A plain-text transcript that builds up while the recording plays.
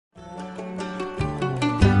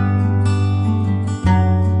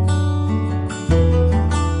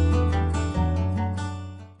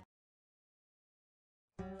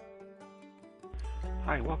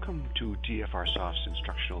dfrsoft's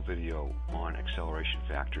instructional video on acceleration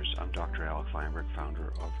factors. I'm Dr. Alec Feinberg,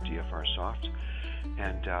 founder of dfrsoft,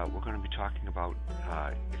 and we're going to be talking about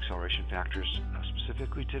acceleration factors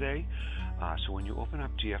specifically today. So when you open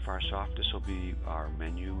up dfrsoft, this will be our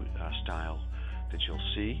menu style that you'll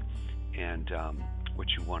see, and what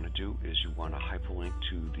you want to do is you want to hyperlink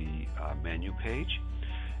to the menu page,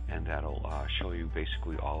 and that'll show you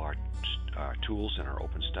basically all our tools in our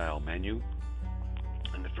open style menu.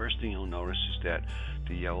 And the first thing you'll notice is that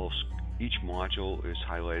the each module is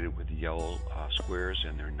highlighted with the yellow squares,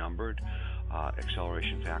 and they're numbered.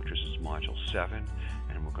 Acceleration factors is module 7,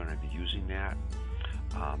 and we're going to be using that.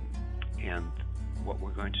 And what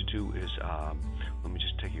we're going to do is, let me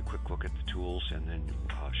just take a quick look at the tools and then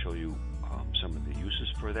show you some of the uses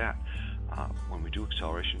for that. When we do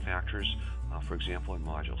acceleration factors, for example in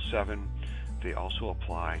module 7, they also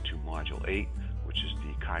apply to module 8, which is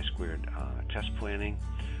the chi-squared test planning.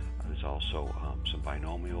 There's also some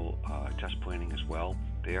binomial test planning as well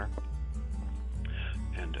there.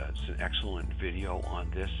 And it's an excellent video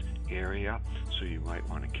on this area, so you might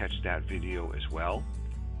want to catch that video as well.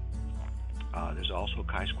 There's also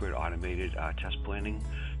chi-squared automated test planning.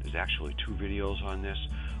 There's actually 2 videos on this.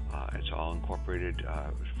 It's all incorporated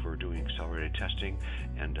for doing accelerated testing,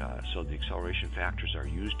 and so the acceleration factors are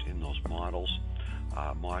used in those modules,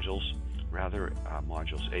 modules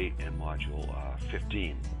 8 and module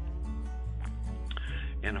 15.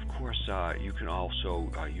 And of course, you can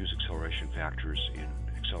also use acceleration factors in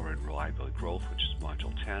accelerated reliability growth, which is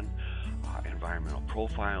module 10, environmental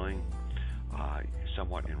profiling,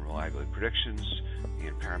 somewhat in reliability predictions,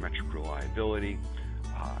 in parametric reliability,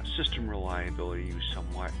 system reliability used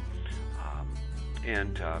somewhat,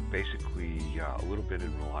 and basically a little bit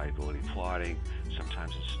in reliability plotting,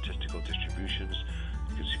 sometimes in statistical distributions.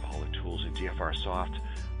 You can see all the tools in dfrsoft,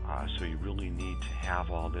 so you really need to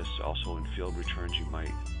have all this. Also in field returns, you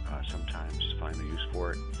might sometimes find the use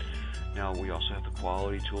for it. Now we also have the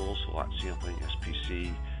quality tools, lot sampling,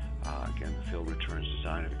 SPC, again the field returns,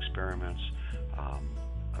 design of experiments,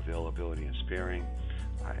 availability and sparing,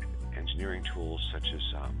 engineering tools such as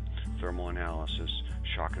thermal analysis,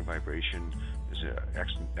 shock and vibration is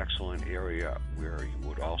an excellent area where you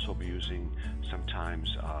would also be using sometimes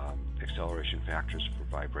acceleration factors for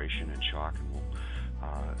vibration and shock,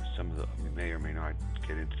 and we may or may not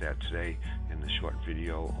get into that today in the short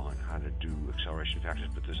video on how to do acceleration factors,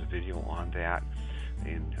 but there's a video on that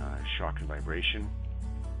in shock and vibration,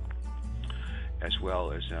 as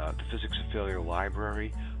well as the physics of failure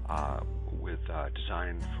library with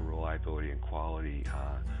design for reliability and quality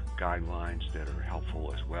guidelines that are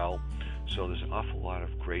helpful as well. So there's an awful lot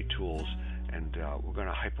of great tools, and we're going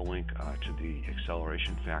to hyperlink to the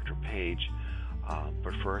acceleration factor page,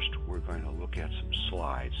 but first we're going to look at some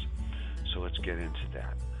slides. So let's get into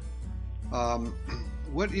that.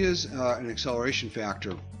 What is an acceleration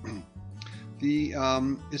factor?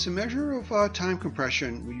 It's a measure of time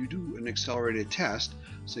compression when you do an accelerated test.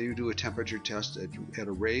 So you do a temperature test at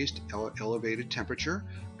a raised, elevated temperature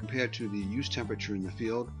compared to the use temperature in the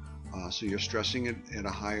field. So you're stressing it at a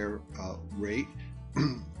higher rate,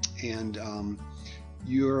 and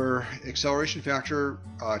your acceleration factor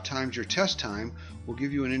times your test time will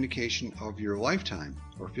give you an indication of your lifetime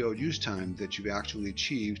or field use time that you've actually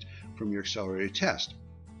achieved from your accelerated test.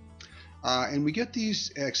 And we get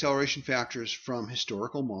these acceleration factors from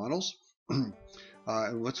historical models.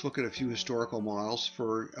 And let's look at a few historical models.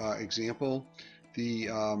 For example, the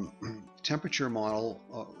temperature model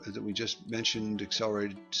that we just mentioned,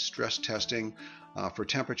 accelerated stress testing for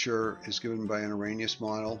temperature, is given by an Arrhenius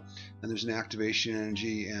model, and there's an activation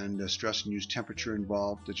energy and a stress and use temperature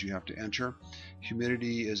involved that you have to enter.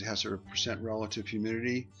 Humidity has a percent relative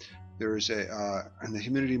humidity. There is and the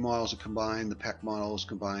humidity models are combined. The PEC model is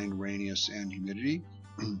combined Arrhenius and humidity.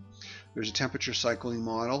 There's a temperature cycling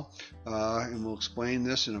model, and we'll explain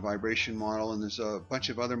this, in a vibration model, and there's a bunch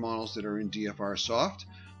of other models that are in dfrsoft.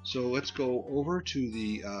 So let's go over to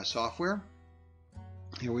the software.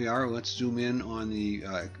 Here we are. Let's zoom in on the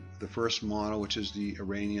first model, which is the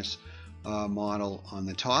Arrhenius model on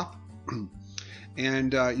the top.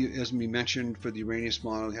 And as we mentioned, for the Arrhenius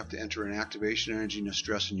model, you have to enter an activation energy and a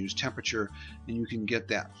stress and use temperature, and you can get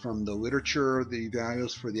that from the literature, the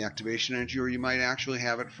values for the activation energy, or you might actually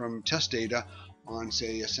have it from test data on,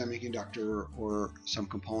 say, a semiconductor or some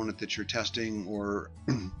component that you're testing, or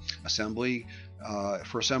assembly.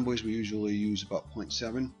 For assemblies, we usually use about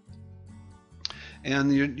 0.7.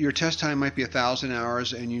 And your test time might be 1,000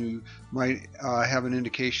 hours, and you might have an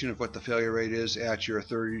indication of what the failure rate is at your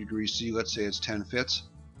 30 degrees C. Let's say it's 10 fits.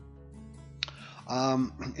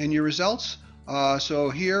 And your results So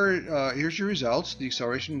here's your results. The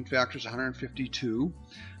acceleration factor is 152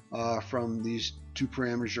 from these two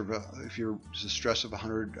parameters of if you're a stress of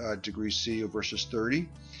 100 degrees C versus 30.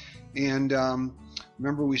 And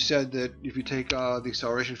remember we said that if you take the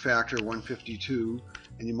acceleration factor 152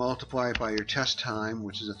 and you multiply it by your test time,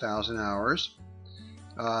 which is 1,000 hours,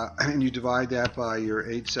 and you divide that by your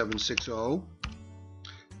 8760,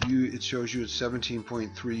 it shows you it's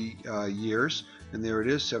 17.3 years, and there it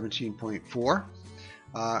is, 17.4.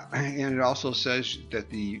 And it also says that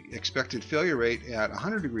the expected failure rate at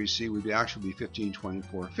 100 degrees C would actually be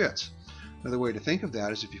 1524 fits. Another way to think of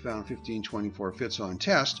that is if you found 1524 fits on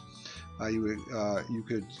test, you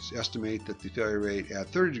could estimate that the failure rate at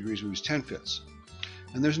 30 degrees was 10 fits.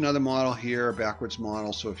 And there's another model here, a backwards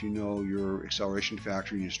model, so if you know your acceleration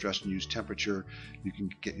factor and your stress and use temperature, you can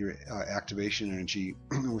get your activation energy,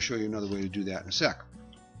 and we'll show you another way to do that in a sec.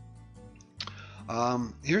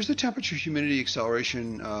 Here's the temperature humidity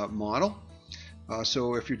acceleration model.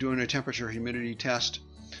 So if you're doing a temperature humidity test,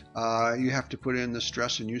 you have to put in the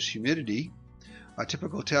stress and use humidity. A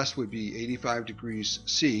typical test would be 85 degrees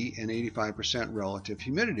C and 85% relative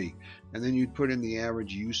humidity, and then you'd put in the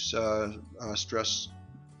average use stress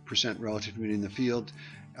percent relative humidity in the field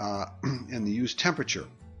and the use temperature.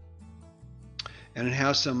 And it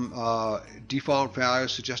has some default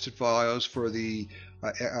values, suggested values for the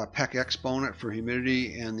PEC exponent for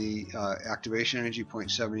humidity and the activation energy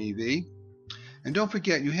 0.7 eV. And don't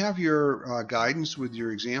forget, you have your guidance with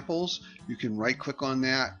your examples. You can right click on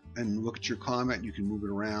that and look at your comment. You can move it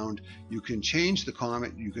around. You can change the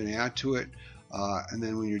comment. You can add to it. And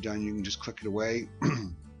then when you're done, you can just click it away.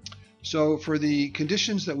 So for the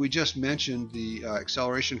conditions that we just mentioned, the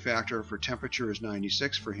acceleration factor for temperature is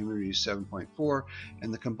 96, for humidity is 7.4,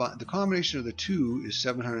 and the combination of the two is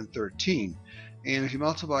 713. And if you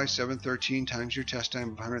multiply 713 times your test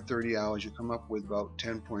time of 130 hours, you come up with about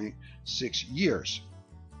 10.6 years.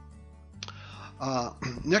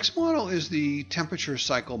 Next model is the temperature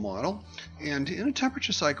cycle model, and in a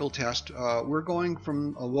temperature cycle test, we're going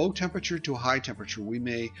from a low temperature to a high temperature. We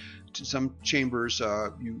may, to some chambers,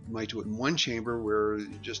 you might do it in one chamber where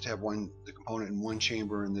you just have the component in one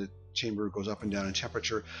chamber and the chamber goes up and down in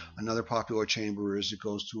temperature. Another popular chamber is it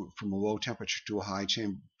goes from a low temperature to a high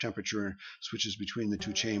temperature and switches between the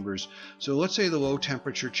two chambers. So let's say the low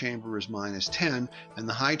temperature chamber is -10 and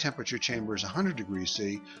the high temperature chamber is 100 degrees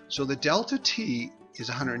C. So the delta T is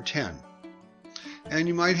 110. And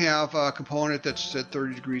you might have a component that's at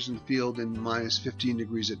 30 degrees in the field and -15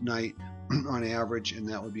 degrees at night on average, and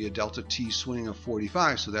that would be a delta T swing of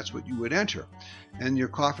 45, so that's what you would enter. And your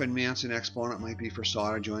Coffin-Manson exponent might be for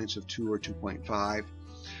solder joints of 2 or 2.5,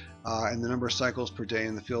 and the number of cycles per day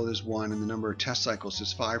in the field is 1, and the number of test cycles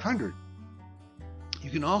is 500.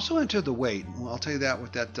 You can also enter the weight. Well, I'll tell you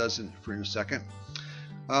what that does in a second.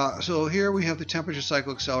 So here we have the temperature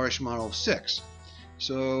cycle acceleration model of 6.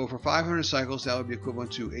 So for 500 cycles, that would be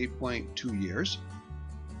equivalent to 8.2 years.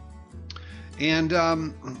 And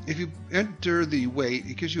if you enter the weight,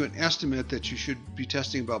 it gives you an estimate that you should be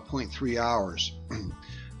testing about 0.3 hours.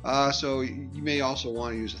 So you may also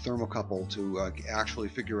want to use a thermocouple to actually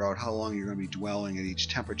figure out how long you're going to be dwelling at each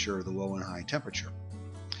temperature, the low and high temperature.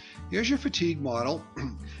 Here's your fatigue model,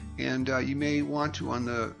 and you may want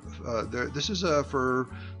to this is for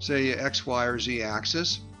say X, Y, or Z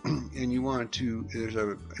axis, and you want to, there's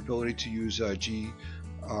an ability to use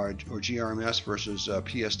or GRMS versus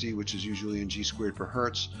PSD, which is usually in G squared per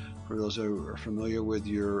hertz, for those who are familiar with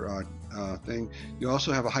your thing. You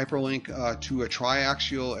also have a hyperlink to a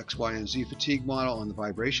triaxial X, Y, and Z fatigue model on the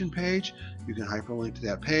vibration page. You can hyperlink to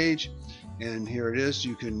that page, and here it is.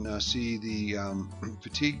 You can see the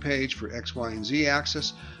fatigue page for X, Y, and Z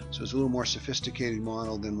axis. So it's a little more sophisticated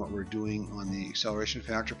model than what we're doing on the acceleration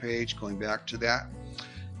factor page. Going back to that,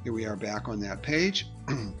 here we are back on that page.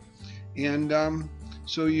 And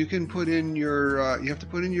so you can put in your, you have to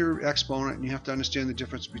put in your exponent, and you have to understand the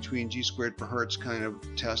difference between G squared per hertz kind of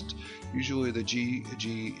test. Usually the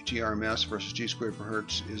GRMS versus G squared per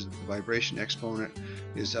hertz is the vibration exponent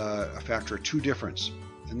is a factor of 2 difference.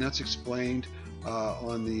 And that's explained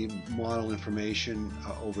on the model information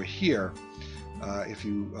over here. If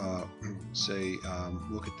you say,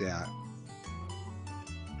 look at that,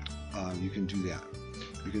 you can do that.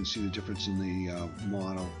 You can see the difference in the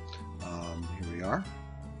model. Here we are,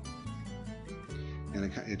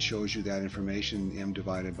 and it shows you that information, m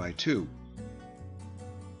divided by 2.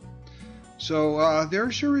 So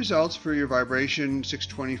there's your results for your vibration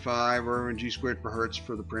 625 or in G squared per hertz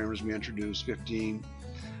for the parameters we introduced, 15,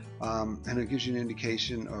 and it gives you an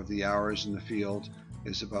indication of the hours in the field.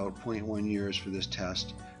 It's about 0.1 years for this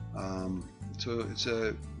test. So it's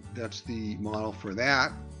a that's the model for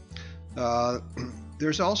that.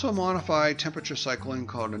 There's also a modified temperature cycling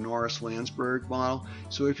called a Norris-Landsberg model.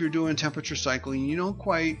 So if you're doing temperature cycling, you don't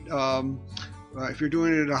quite, if you're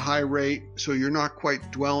doing it at a high rate, so you're not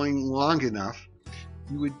quite dwelling long enough,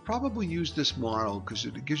 you would probably use this model because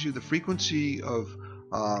it gives you the frequency of,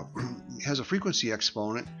 it has a frequency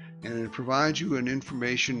exponent, and it provides you an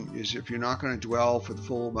information is if you're not going to dwell for the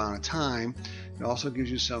full amount of time. It also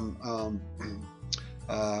gives you some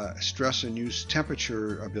stress and use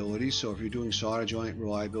temperature ability. So if you're doing solder joint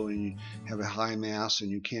reliability and you have a high mass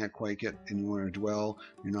and you can't quite get and you want to dwell,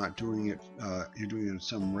 you're not doing it, you're doing it at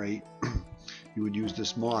some rate, you would use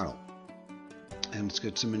this model. And it's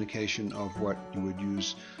got some indication of what you would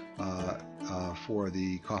use for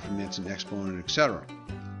the Coffin-Manson exponent, etc.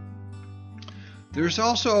 There's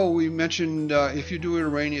also, we mentioned, if you do an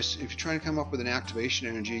Arrhenius, if you're trying to come up with an activation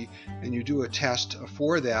energy and you do a test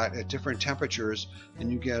for that at different temperatures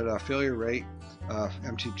and you get a failure rate,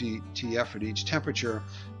 MTTF at each temperature,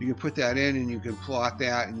 you can put that in and you can plot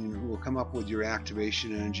that and it will come up with your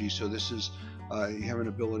activation energy. So this is, you have an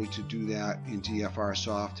ability to do that in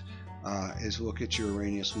dfrsoft, is look at your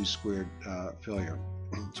Arrhenius least squared failure.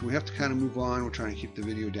 So we have to kind of move on. We're trying to keep the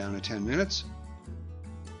video down to 10 minutes.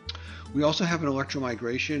 We also have an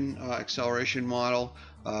electromigration acceleration model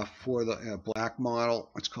for the black model,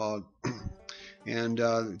 it's called. And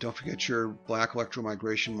don't forget your black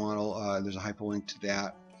electromigration model. There's a hyperlink to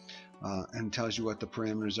that, and tells you what the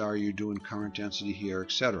parameters are. You're doing current density here,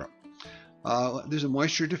 etc. There's a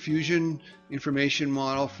moisture diffusion information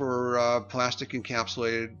model for plastic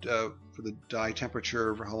encapsulated for the dye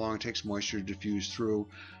temperature, for how long it takes moisture to diffuse through.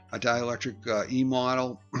 A dielectric E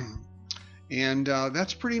model. And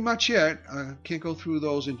that's pretty much it. I can't go through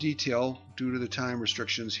those in detail due to the time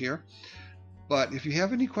restrictions here. But if you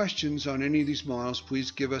have any questions on any of these models,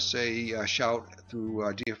 please give us a shout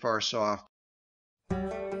through dfrsoft